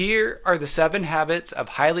Here are the 7 habits of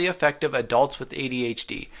highly effective adults with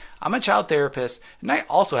ADHD. I'm a child therapist, and I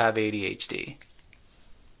also have ADHD.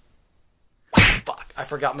 Fuck, I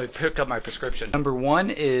forgot to pick up my prescription. Number 1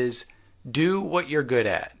 is do what you're good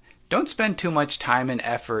at. Don't spend too much time and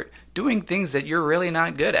effort doing things that you're really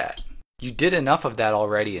not good at. You did enough of that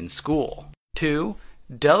already in school. 2,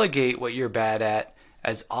 delegate what you're bad at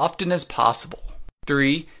as often as possible.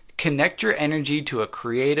 3, connect your energy to a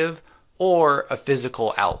creative or a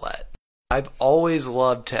physical outlet. I've always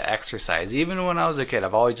loved to exercise. Even when I was a kid,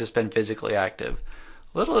 I've always just been physically active.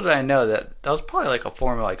 Little did I know that was probably like a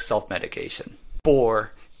form of like self-medication.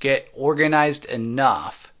 4, get organized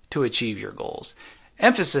enough to achieve your goals.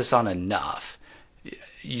 Emphasis on enough.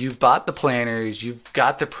 You've bought the planners, you've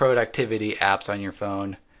got the productivity apps on your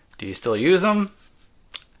phone. Do you still use them?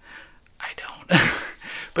 I don't.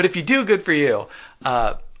 But if you do, good for you.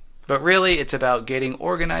 But really, it's about getting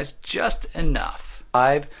organized just enough.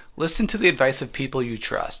 5, listen to the advice of people you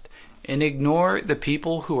trust and ignore the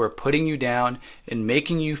people who are putting you down and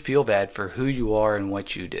making you feel bad for who you are and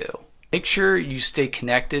what you do. Make sure you stay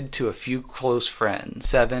connected to a few close friends.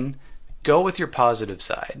 7, go with your positive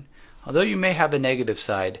side. Although you may have a negative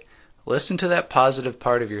side, listen to that positive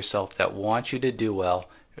part of yourself that wants you to do well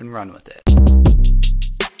and run with it.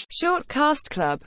 Short Cast Club